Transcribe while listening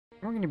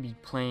we're gonna be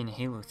playing a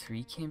Halo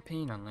 3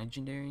 campaign on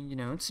Legendary. You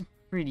know, it's a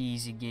pretty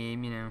easy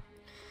game, you know.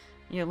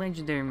 Yeah,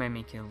 Legendary might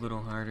make it a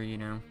little harder, you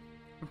know.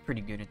 I'm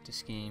pretty good at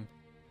this game.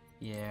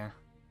 Yeah.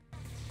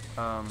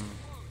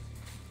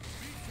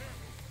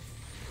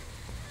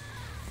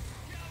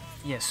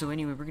 Yeah, so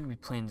anyway, we're gonna be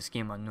playing this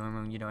game on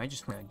normal, you know. I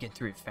just wanna get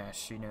through it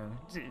fast, you know.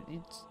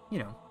 It's you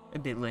know, a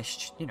bit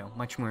less, you know,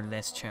 much more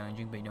less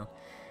challenging, but you know,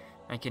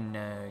 I can,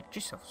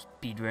 just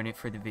speedrun it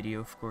for the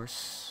video, of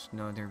course.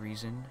 No other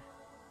reason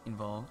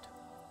involved.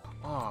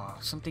 Oh,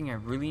 something I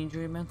really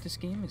enjoy about this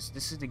game is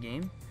this is the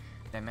game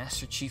that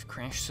Master Chief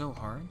crashed so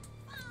hard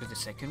with the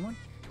second one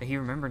that he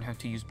remembered how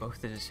to use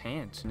both of his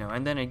hands. No,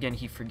 and then again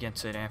he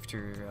forgets it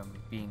after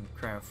being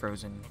cryo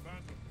frozen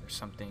or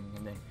something,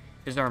 and then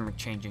his armor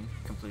changing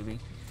completely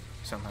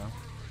somehow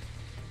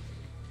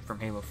from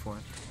Halo 4.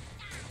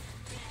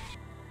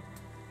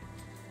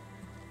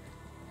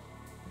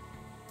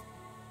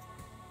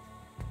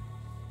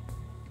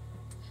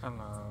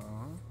 Hello.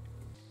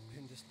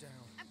 Pin this down.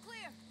 I'm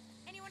clear.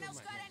 Anyone else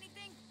got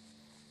anything?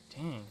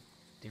 Dang,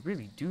 they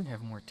really do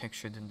have more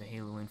texture than the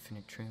Halo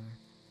Infinite trailer.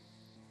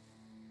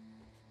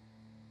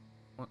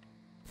 What?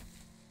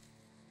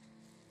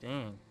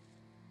 Dang.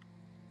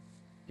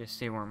 Guess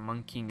they weren't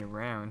monkeying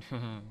around.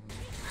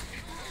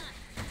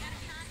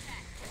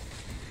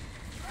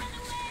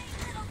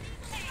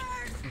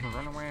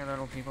 Run away,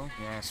 little people.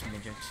 Yes,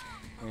 midgets.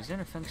 Oh, is that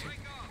offensive?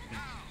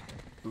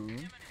 Ooh,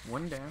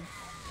 one down.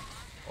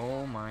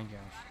 Oh my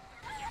gosh.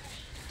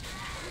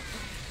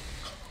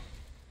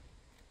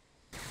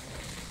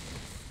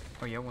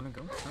 Oh yeah, wanna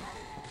go?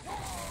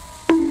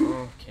 Huh?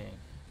 Okay.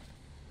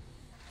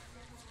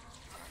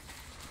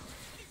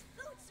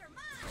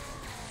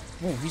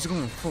 Whoa, he's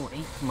going full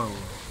ape mode.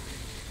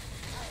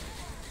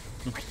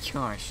 Oh my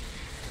gosh.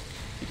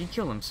 Did he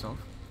kill himself?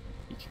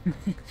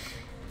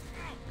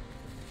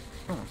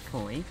 Oh,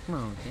 full ape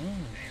mode,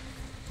 dang.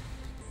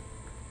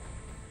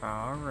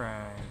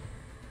 Alright.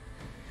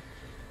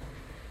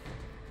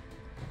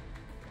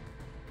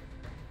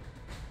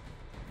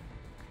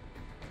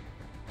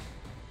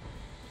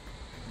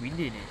 We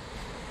did it.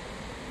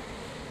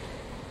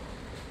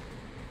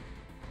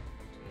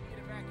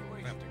 I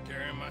have to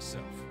carry him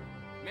myself.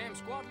 Ma'am,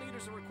 squad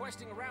leaders are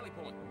requesting a rally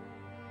point.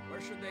 Where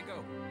should they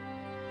go?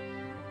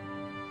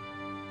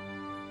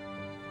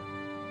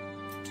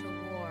 To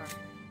war.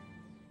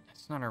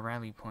 That's not a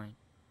rally point.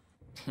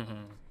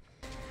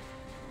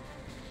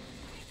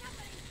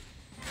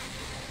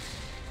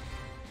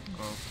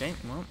 Okay,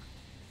 well.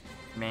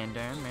 Man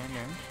down, man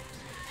down.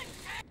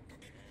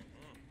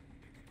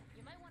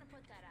 You might want to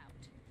put that out.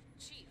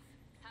 Chief,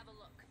 have a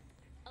look.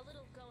 A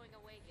little going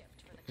away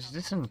gift for the Is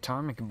company. this an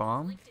atomic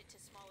bomb? Linked it to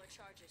smaller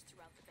charges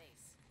throughout the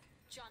base.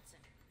 Johnson,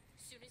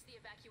 soon as the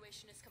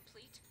evacuation is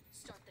complete,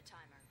 start the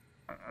timer.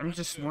 I'm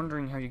just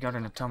wondering how you got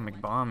an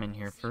atomic bomb in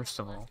here, first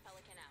of all.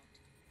 Pelican out.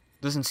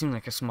 Doesn't seem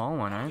like a small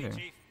one either.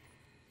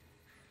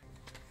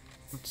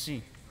 Let's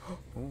see.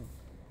 Oh.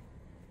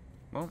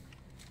 Well,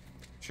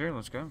 sure,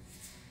 let's go.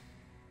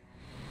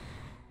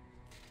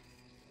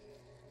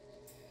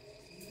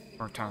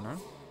 Cortana?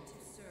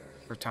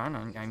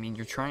 Cortana, I mean,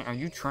 are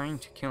you trying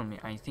to kill me?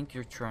 I think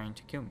you're trying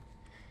to kill me.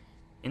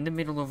 In the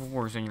middle of a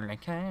war zone, you're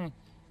like, hey,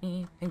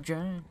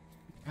 John,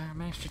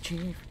 Master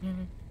Chief,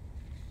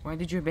 why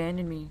did you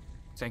abandon me?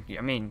 It's like,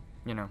 I mean,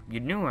 you know, you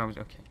knew I was,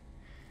 okay.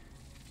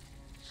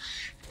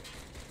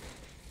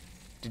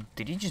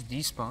 Did he just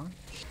despawn?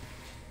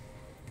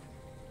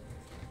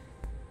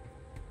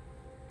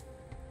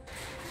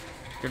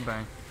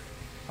 Goodbye.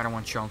 I don't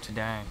want y'all to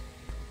die.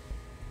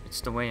 It's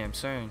the way I'm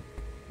saying.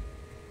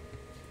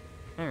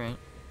 Alright.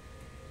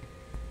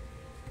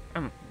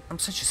 I'm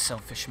such a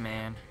selfish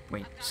man.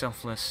 Wait,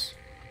 selfless.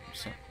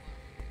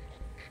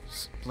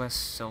 Less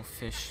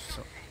selfish.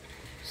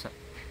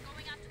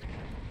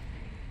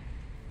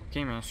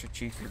 Okay, Master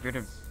Chief, you're good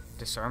at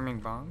disarming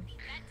bombs?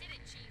 That did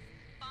it, Chief.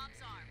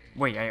 Bombs armed.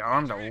 Wait, I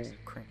armed the old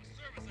crap.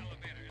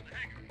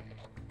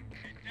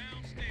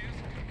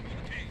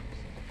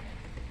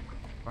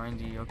 Find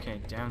the, okay,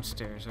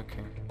 downstairs,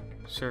 okay.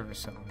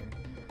 Service elevator.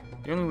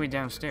 The only way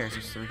downstairs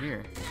is through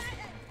here.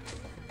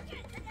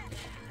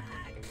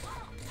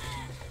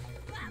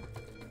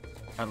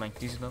 I like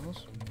these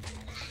levels.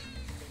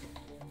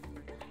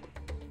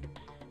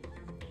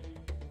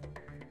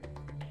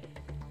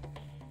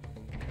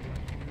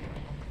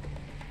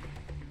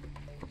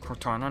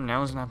 Cortana,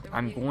 now is not,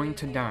 I'm going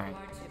to die.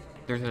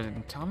 There's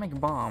an atomic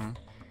bomb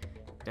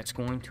that's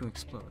going to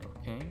explode,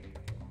 okay?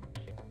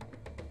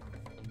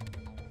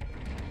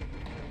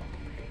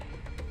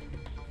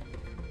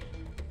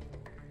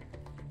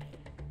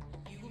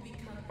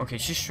 Okay,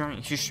 she's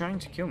trying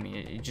to kill me.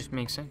 It just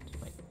makes sense.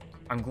 Like,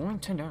 I'm going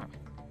to die.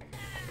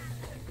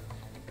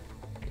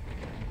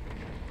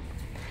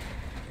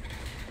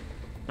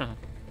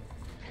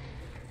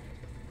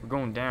 We're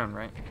going down,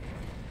 right?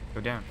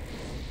 Go down.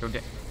 Go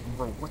down.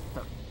 Bro, what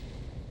the?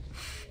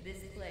 This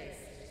place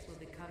will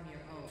become your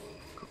home.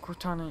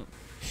 Cortana,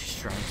 she's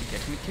trying to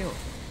get me killed.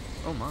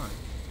 Oh my.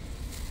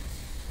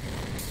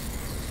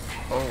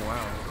 Oh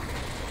wow.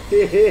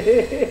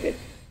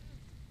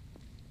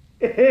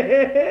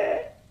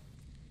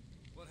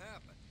 What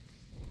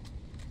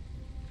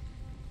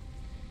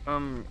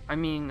happened? I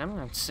mean, I'm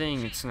not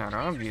saying it's not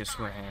obvious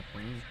what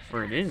happened,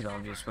 or it is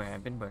obvious what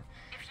happened, but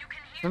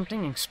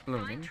something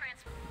exploded.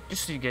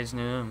 Just so you guys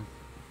know,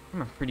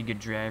 I'm a pretty good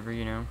driver,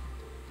 you know.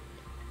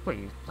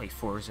 Play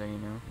Forza, you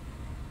know.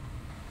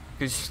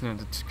 Because, you know,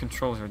 the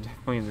controls are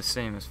definitely the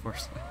same as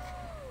Forza.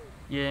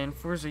 Yeah, in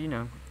Forza, you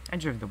know, I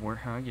drove the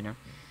Warthog, you know.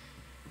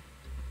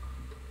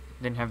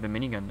 Didn't have the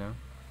minigun, though.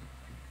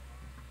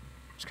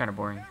 It's kind of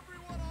boring.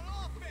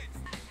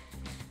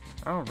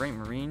 Alright,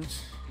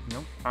 Marines.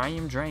 Nope, I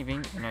am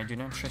driving, and I do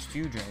not trust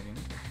you driving.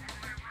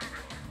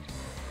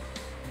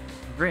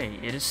 Gray,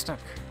 it is stuck.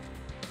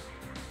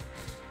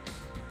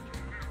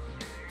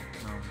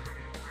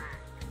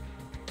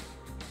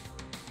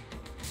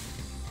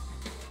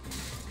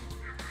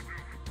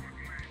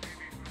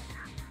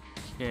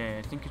 Yeah,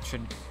 I think it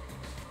should...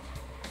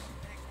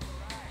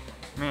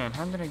 Man,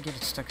 how did I get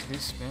it stuck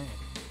this bad?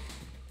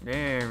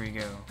 There we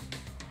go.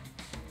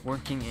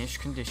 Working-ish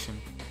condition.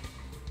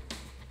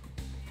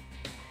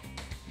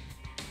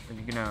 Are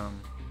you gonna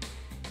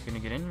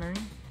get in,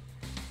 Marine?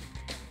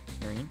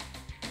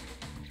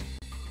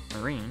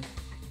 Marine?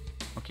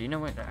 Okay, you know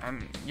what?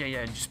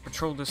 Yeah, just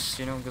patrol this,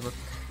 you know, good luck.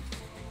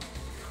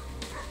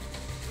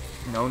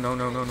 No.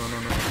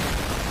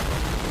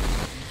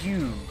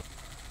 You!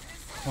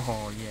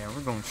 Oh, yeah,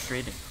 we're going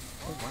straight in.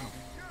 Oh, wow.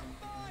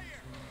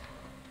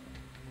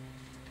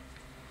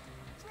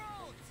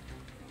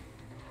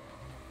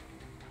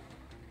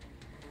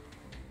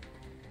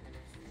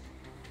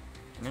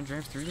 Can I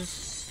drive through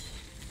this?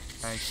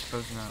 I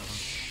suppose not.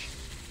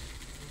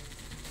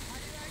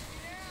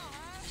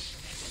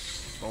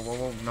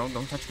 Whoa. No,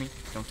 don't touch me.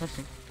 Don't touch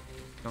me.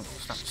 No,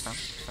 stop.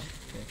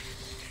 Okay.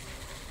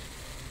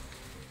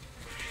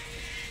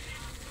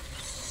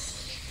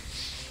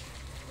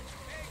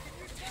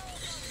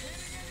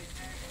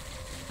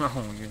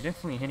 Oh, you're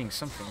definitely hitting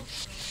something.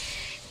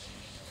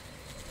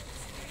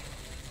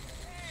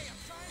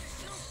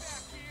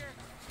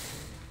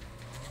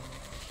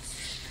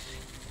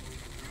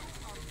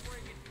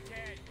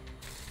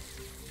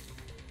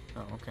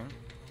 Oh, okay.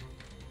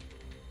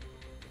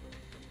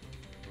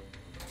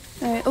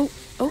 Alright, oh,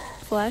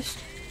 flashed.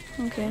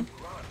 Okay.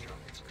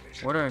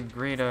 What a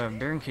great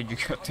barricade you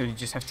got there. You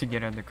just have to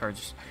get out of the car,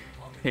 just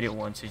hit it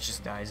once, it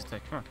just dies. It's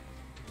like, huh.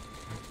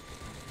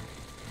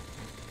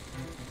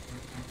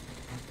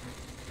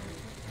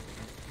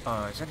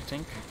 Is that a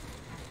tank?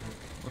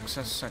 Looks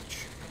as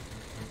such.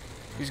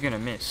 He's gonna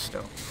miss,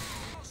 though.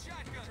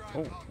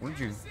 Oh, where'd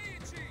you...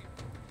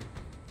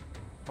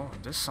 Oh,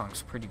 this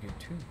song's pretty good,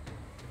 too.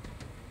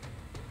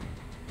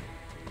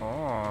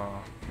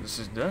 Oh, this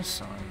is the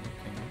song,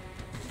 okay.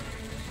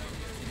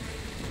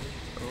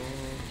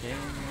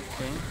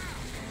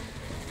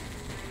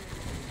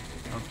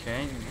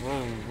 Okay,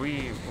 whoa,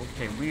 we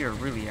are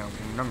really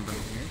outnumbered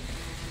here.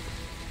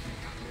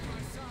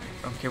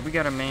 Okay, we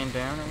got a man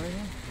down already.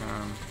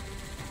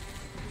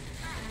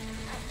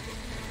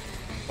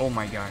 Oh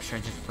my gosh, I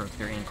just broke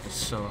their ankles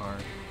so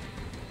hard.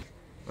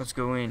 Let's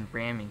go in,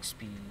 ramming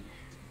speed.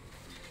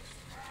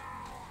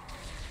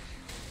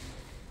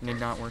 Did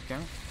not work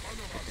out.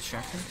 Get the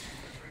shotgun.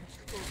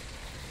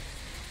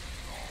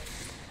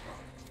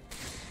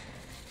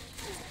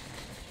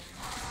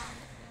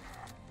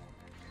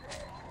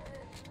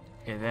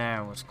 Okay,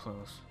 that was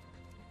close.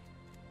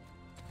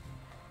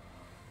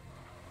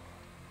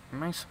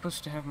 Am I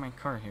supposed to have my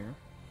car here?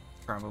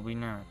 Probably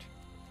not.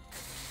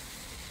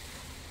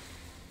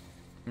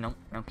 Nope,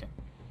 okay.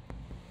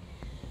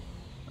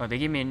 Oh, they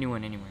gave me a new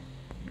one anyway.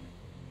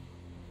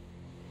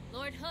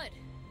 Lord Hood,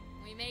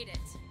 we made it.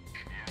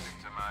 Music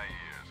to my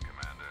ears,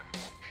 Commander.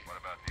 What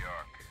about the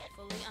Ark?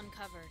 Fully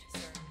uncovered,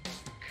 sir.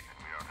 And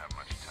we don't have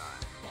much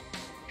time.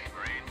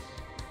 Marines,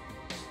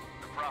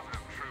 the Prophet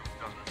of Truth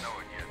doesn't know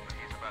it yet, but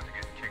he's about to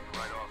get kicked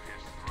right off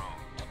his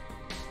throne.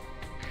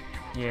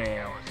 You will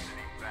take our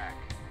city back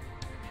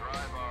and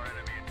drive our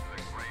enemy into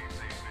the grave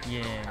they've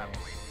been so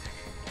happily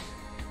digging.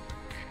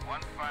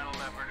 One final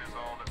effort is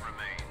all that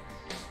remains.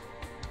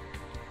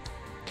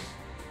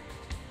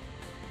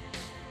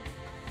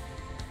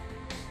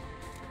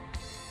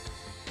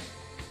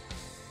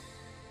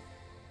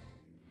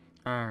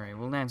 Alright,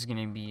 well that's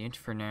gonna be it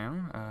for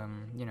now.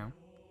 You know.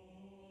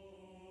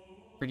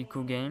 Pretty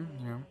cool game,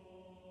 you know.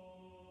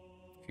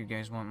 If you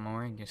guys want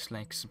more, I guess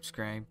like,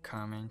 subscribe,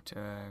 comment,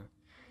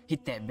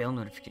 hit that bell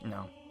notification.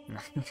 No.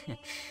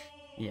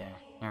 Yeah,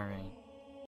 alright.